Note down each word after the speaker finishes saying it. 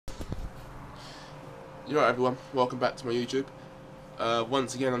You're right, everyone, welcome back to my YouTube.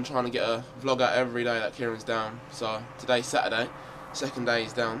 Once again I'm trying to get a vlog out every day that Kieran's down. So today's Saturday, second day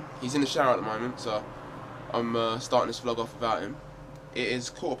he's down. He's in the shower at the moment, so I'm starting this vlog off without him. It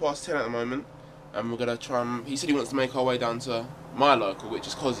is 10:15 at the moment, and we're going to try and... He said he wants to make our way down to my local, which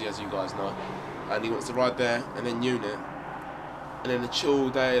is Cosy, as you guys know. And he wants to ride there, and then Unit, and then a chill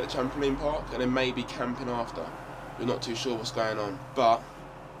day at the trampoline park, and then maybe camping after. We're not too sure what's going on, but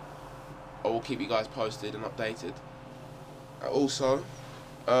I will keep you guys posted and updated. Also,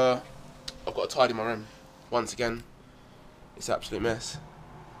 I've got to tidy my room. Once again, it's an absolute mess.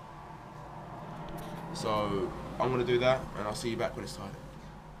 So I'm going to do that, and I'll see you back when it's tidy.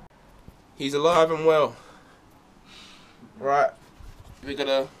 He's alive and well. Right, I'm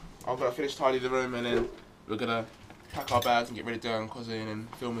gonna finish tidying the room, and then we're gonna pack our bags and get ready to go on Cosy, and then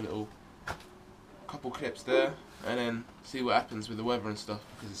film a little couple clips there, and then see what happens with the weather and stuff,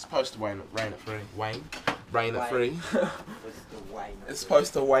 because it's supposed to rain at 3. Rain at 3. It's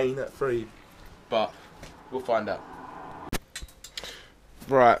supposed to wane at 3, but we'll find out.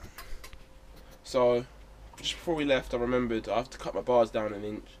 Right, so just before we left I remembered I have to cut my bars down 1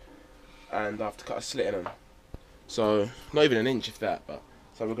 inch, and I have to cut a slit in them. So not even 1 inch if that, but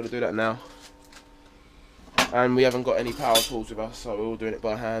so we're going to do that now. And we haven't got any power tools with us, so we're all doing it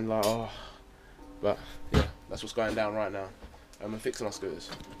by hand, like, oh. But yeah, that's what's going down right now, and we're fixing our scooters.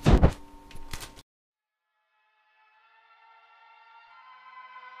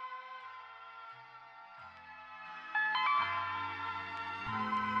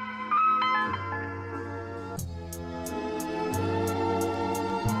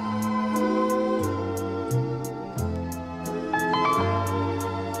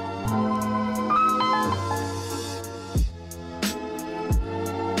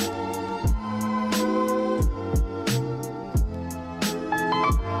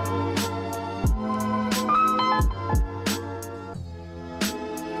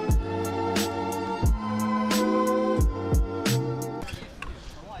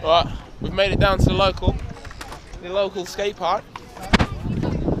 Right, we've made it down to the local skate park.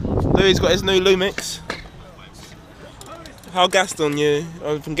 Louis got his new Lumix. How gassed on you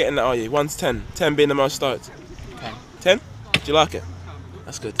from getting that are you? 1 to 10. 10 being the most stoked. 10. 10? Do you like it?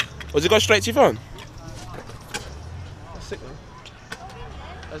 That's good. Or does it go straight to your phone? That's sick, man.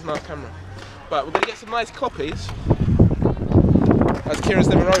 That's a nice camera. But we're going to get some nice copies. As Kieran's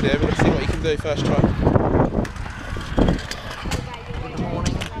never rode it, we're going to see what he can do first try.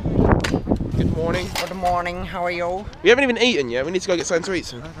 Good morning, how are you? We haven't even eaten yet, we need to go get something to eat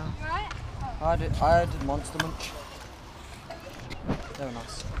soon. I had Monster Munch. Very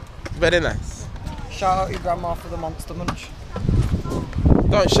nice. Very nice. Shout out your grandma for the Monster Munch.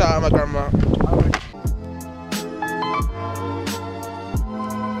 Don't shout out my grandma.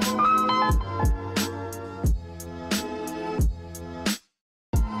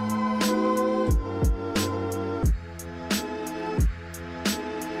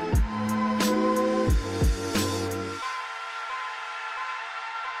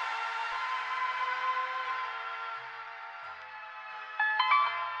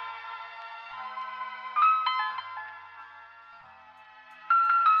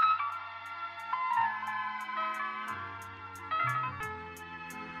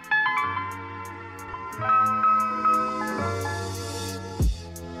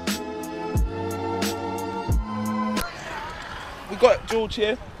 We've got George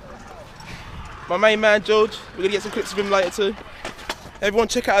here, my main man George. We're going to get some clips of him later too. Everyone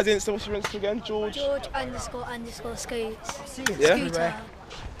check out his Insta. What's your Insta again? George George__scoots. Yeah? Scooter.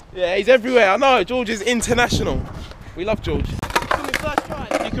 Yeah, he's everywhere. I know, George is international. We love George. You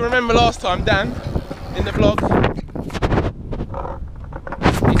can remember last time, Dan, in the vlog,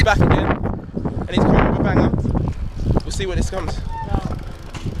 he's back again, and he's coming with a banger. We'll see where this comes. No.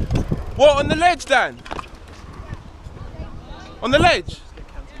 What, on the ledge, Dan? On the ledge?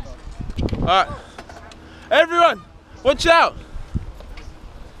 Alright. Everyone, watch out!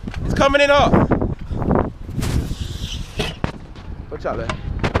 It's coming in hot. Watch out there.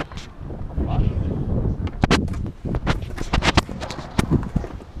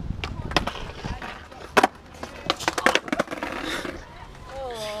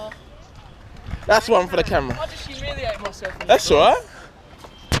 That's one for the camera. I just humiliate myself. That's alright.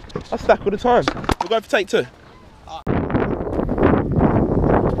 I stack all the time. We'll go for take 2.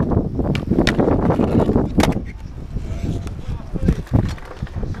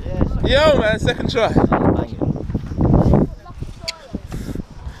 Yo man, second try.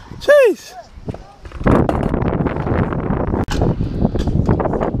 Jeez.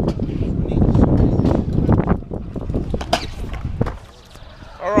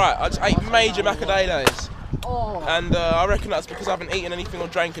 alright. I just ate major macadamias. And I reckon that's because I haven't eaten anything or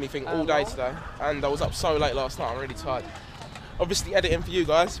drank anything all day today. And I was up so late last night, I'm really tired. Obviously editing for you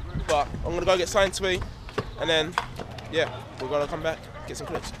guys, but I'm gonna go get something to eat. And then, yeah, we're gonna come back, get some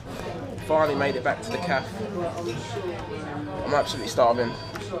clips. Finally made it back to the cafe. I'm absolutely starving.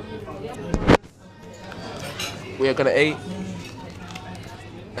 We are gonna eat.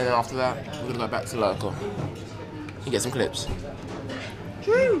 And then after that, we're gonna go back to the local and get some clips.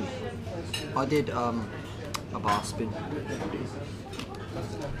 Woo! I did a bar spin. Yeah.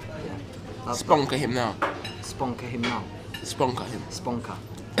 Sponker him now. Sponker him now. Sponker him. Sponker.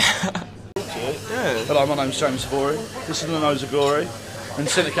 Yeah. Hello, my name's James Savory. This is the Nozagori. And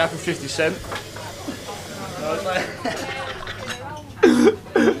Centre Cap for 50 cent.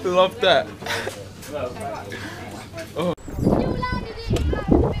 Love that. Oh.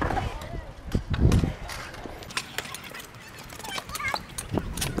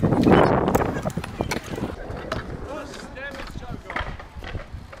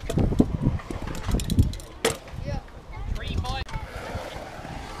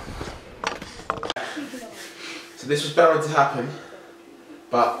 So this was bound to happen,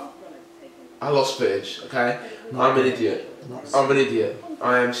 but I lost footage, okay? I'm an idiot. I'm an idiot.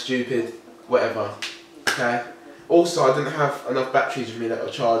 I am stupid, whatever, okay? Also, I didn't have enough batteries with me that were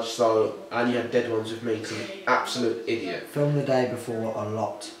charged, so I only had dead ones with me, because I'm an absolute idiot. Filmed the day before a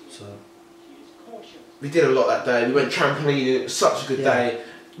lot, so... We did a lot that day. We went trampolining, it was such a good day.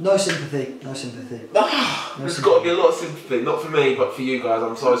 No sympathy, no sympathy. There's got to be a lot of sympathy, not for me, but for you guys.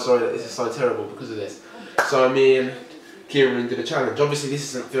 I'm so sorry that this is so terrible because of this. So me and Kieran did a challenge. Obviously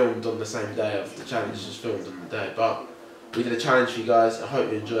this isn't filmed on the same day of the challenge, it's just filmed on the day, but we did a challenge for you guys. I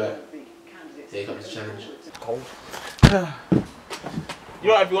hope you enjoy it. Here comes the challenge. It's cold.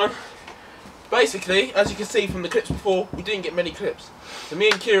 You right, everyone? Basically, as you can see from the clips before, we didn't get many clips. So me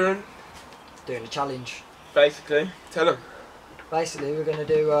and Kieran... Doing a challenge. Basically, tell them. Basically, we're going to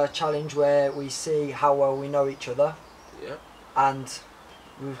do a challenge where we see how well we know each other. Yeah. And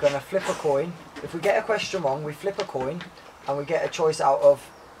we're going to flip a coin. If we get a question wrong, we flip a coin and we get a choice out of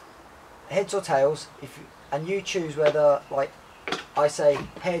heads or tails. And you choose whether, like, I say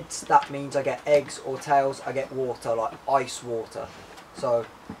heads, that means I get eggs, or tails, I get water, like ice water. So,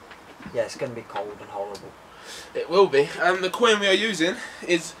 yeah, it's going to be cold and horrible. It will be. And the coin we are using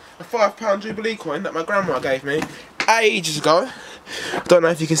is a £5 Jubilee coin that my grandma gave me ages ago. Don't know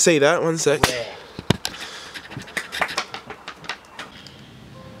if you can see that. One sec. Yeah.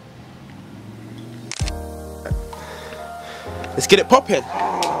 Let's get it popping.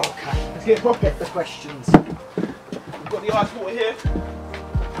 Oh, okay. Let's get it popping. The questions. We've got the ice water here.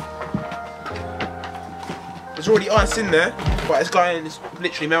 There's already ice in there, but it's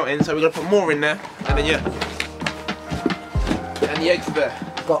literally melting, so we're going to put more in there, and then yeah. And the eggs are there.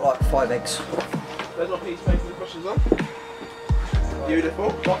 I've got like 5 eggs. There's my piece of paper with the questions on.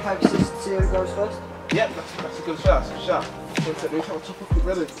 Beautiful. What paper, scissors, to see who goes first? Yep, that's a good first. Shut. One sec, we'll top of it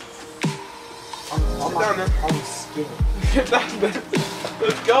ready. Sit down then. I'm skinny. Get down then.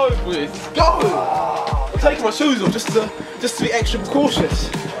 Let's go, boys. Let's go! I'm taking my shoes off just to be extra cautious.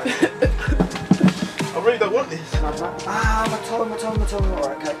 I really don't want this. My toe.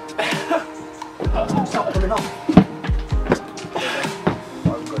 Alright, okay. It's not coming off.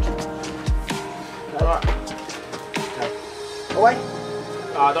 Oh, good. Alright. Okay. Away.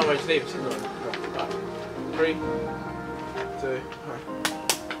 Don't worry, just leave it. Right. 3, 2,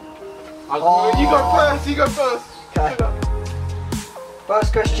 1. You go first. Okay.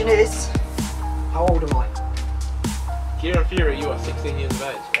 First question is, how old am I? Kieran Fury, you are 16 years of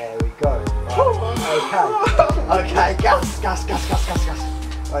age. There we go. Right. Okay, gas.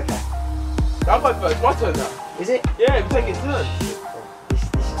 Okay. I'll go first, my turn now. Is it? Yeah, we take it turns. This is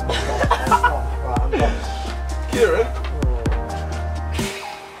not fun. Right, I'm done. Kieran,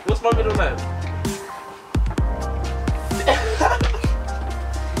 what's my middle name?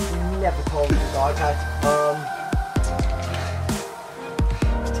 Never told me that. Okay.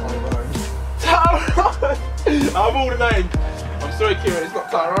 Tyrone! I'm all the name. I'm sorry, Kieran, it's not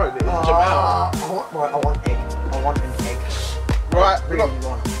Tyrone, it's Jamal. I want egg. I want an egg. Right, We're not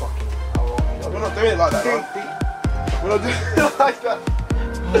doing it like that, right? We're not doing it like that.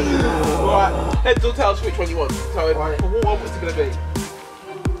 Right, heads or tails, which one you want? So, right. What's it going to be?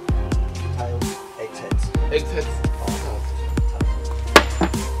 Tails, eggs, heads. Eggs, heads.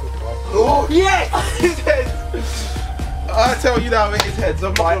 Oh, yes! His heads! I tell you now, it is heads.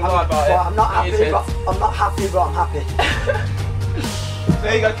 I'm not going to lie about it. I'm not happy, but I'm happy.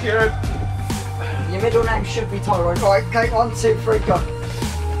 There you go, Kieran. Your middle name should be Tyrone. Right, okay, 1, 2, 3, go.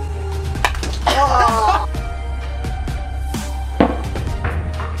 Oh.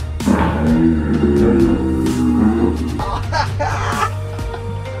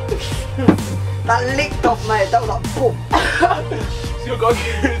 That licked off, mate. That was like boom. Still got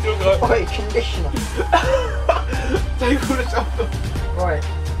still got. Wait, conditioner. Take all the stuff off. Right.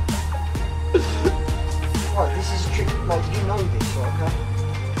 Right, this is a trick. Like, you know this, right, okay?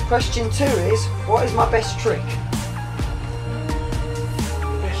 Question 2 is, what is my best trick?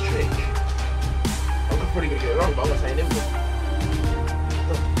 Best trick? I'm probably going to get it wrong, but I'm going to say nimble.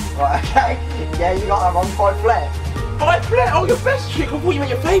 Right, okay. Yeah, you got that wrong. 5 flare. 5 flare? Oh, your best trick? I thought you meant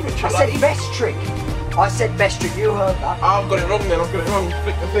your favourite trick. I said best trick. I said best trick. You heard that. I've got it wrong then. I've got it wrong.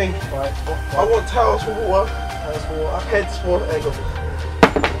 Flick the thing. Right. I want towels for water. Towels for water. Heads for egg.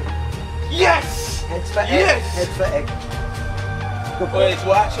 Yes! Heads for egg. Yes! Heads for egg. Good boy. Wait,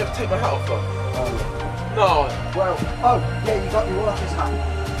 do I actually have to take my hat off though? No. Well, oh, yeah, you got your worker's hat.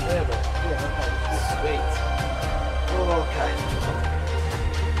 There, bro. Yeah, okay. Sweet. Okay.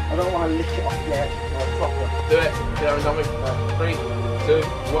 I don't want to lick it off yet. No, proper. Do it. Get it done with. 3, 2,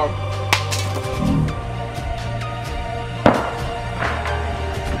 1.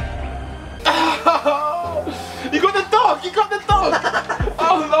 You got the dog! You got the dog!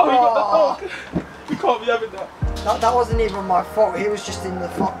 Oh no, you got the dog! You can't be having that. That wasn't even my fault. He was just in the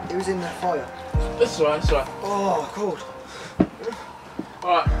he was in the fire. That's alright, that's alright. Oh, cold.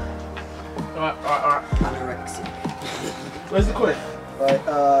 Alright. Alright. Anorexic. Where's the coin? Right,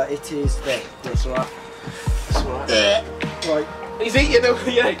 it is there. That's alright. That's alright. Right, He's eating the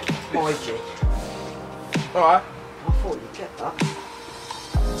egg. my G. Alright. I thought you'd get that.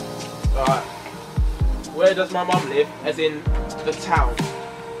 Alright. Where does my mum live? As in the town.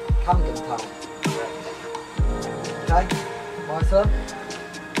 Camden Town. Okay, my turn.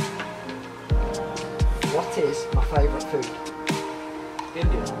 What is my favourite food?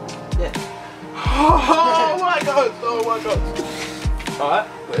 India. Yeah. Oh my god! Oh my god! Alright.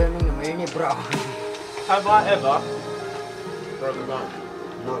 Mini bro. Have I ever broken a bone?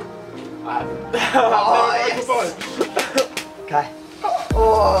 No. I haven't. Oh, I've yes. never broken a bone. Okay.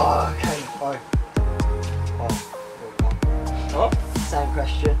 Oh, okay. Oh? Same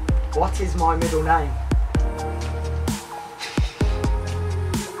question. What is my middle name?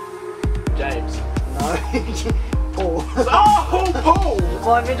 James. No. Paul. Oh, Paul!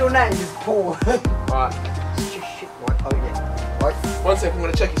 My middle name is Paul. Right. Shit. Right. Oh yeah. Right. 1 second, I'm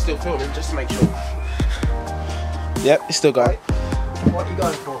gonna check it's still filming just to make sure. Yep, it's still going. What are you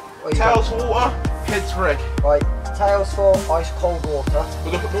going for? Tails for water, heads for egg. Right. Tails for ice cold water.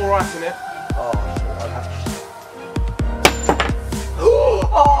 We'll look at more ice in it. Oh, okay.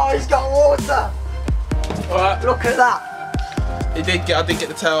 Oh, he's got water. Alright. Look at that. I did get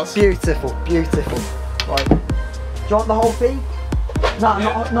the tails. Beautiful. Right. Do you want the whole thing? No,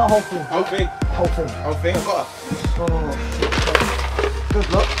 Yeah. not whole thing. Whole thing. Whole thing. Whole thing, I've got Oh, good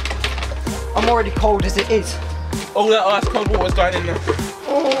luck. I'm already cold as it is. all that ice cold water's going in there.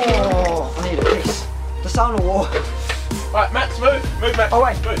 Oh, I need a piss. The sound of water. Right, Max, move, Max. Oh,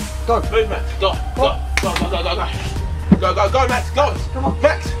 wait. Move, Go. Max. Go, Max, go. Come on.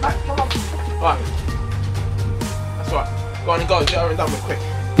 Max. Come on. Right. That's right. Go on and go. Get over and done with quick.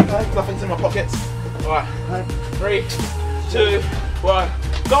 Okay. Nothing's in my pockets. Alright. Okay. 3, 2, 1,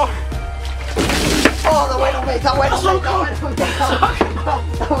 go. Oh, that went on me. That went on me.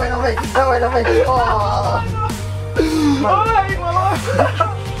 Oh. I hate my life.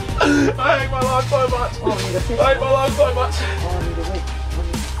 I hate my life so much. Oh, I need a piss. I hate my life so much. Oh, I need a wee.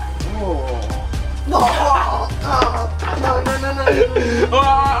 Oh. No. No.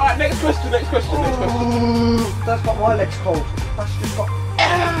 Alright, next question. That's got my legs cold. That's just got... We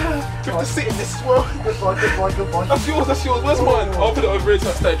have to sit in this as well. Goodbye. That's yours. Where's mine? I'll put it over here to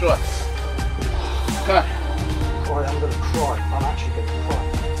that stage, right. Okay. Sorry, I'm going to cry. I'm actually going to cry.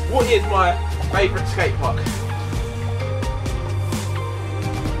 What is my favourite skate park?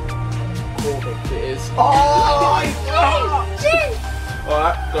 Corbin. It is. Oh!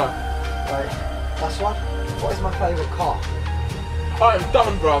 Alright, go. Right, last one. What is my favourite car? I am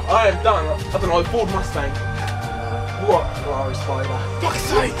done, bruv. I am done. I don't know, Ford Mustang. What? Ferrari Spider. Fuck's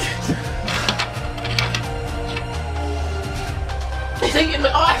sake! He's eating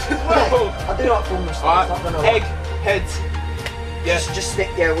the ice as well! I do like Ford Mustang. Alright, egg, heads. Yeah. Just stick,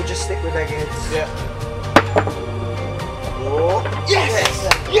 we'll just stick with egg heads. Yeah. Oh. Yes!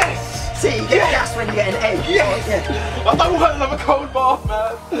 Yes! See, you get gas when you get an egg. Yes! Yeah. I don't want another cold bath,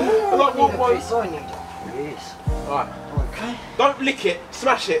 man. I don't want one. I need yes. Alright. Okay. Don't lick it,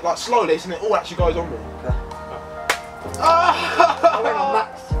 smash it like slowly so it all actually goes on me. Okay. Ah! I went on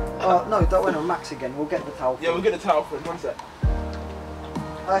Max. No, that went on Max again. We'll get the towel. Yeah, we'll get the towel for him. 1 sec.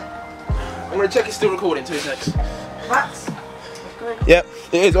 Hi. I'm gonna check it's still recording. 2 seconds. Max. Yep,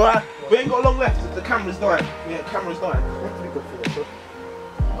 it is. Alright. We ain't got long left. The camera's dying. Yeah, the camera's dying. That's pretty good for this.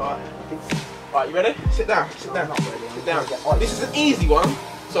 Alright. Right, you ready? Sit down, sit down. I'm not ready. Sit down. Get ice. This is an easy one,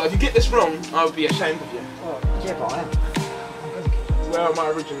 so if you get this wrong, I would be ashamed of you. Oh, yeah, but I am. I'm good. Where am I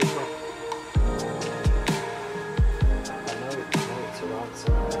originally from? I know it's around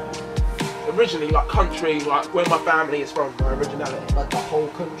somewhere. Originally, like country, like where my family is from, my originality. Like the whole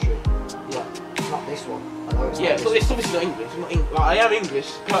country. Yeah, not this one. I know it's Yeah, not so this it's obviously not English. Like, I am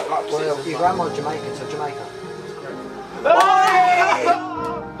English, but like. one. Well, your grandma's Jamaican, so Jamaica.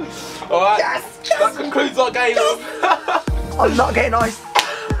 Alright, Yes, that concludes our game of. I'm not getting ice.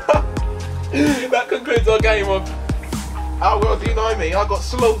 That concludes our game of. How well do you know me? I got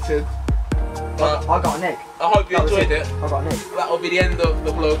slaughtered. I got an egg. I hope you That was enjoyed it. I got an egg. That'll be the end of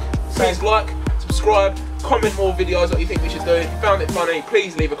the vlog. Please like, subscribe, comment more videos what you think we should do. If you found it funny,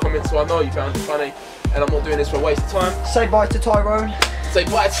 please leave a comment so I know you found it funny and I'm not doing this for a waste of time. Say bye to Tyrone. Say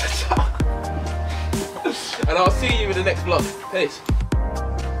bye to and I'll see you in the next vlog. Peace.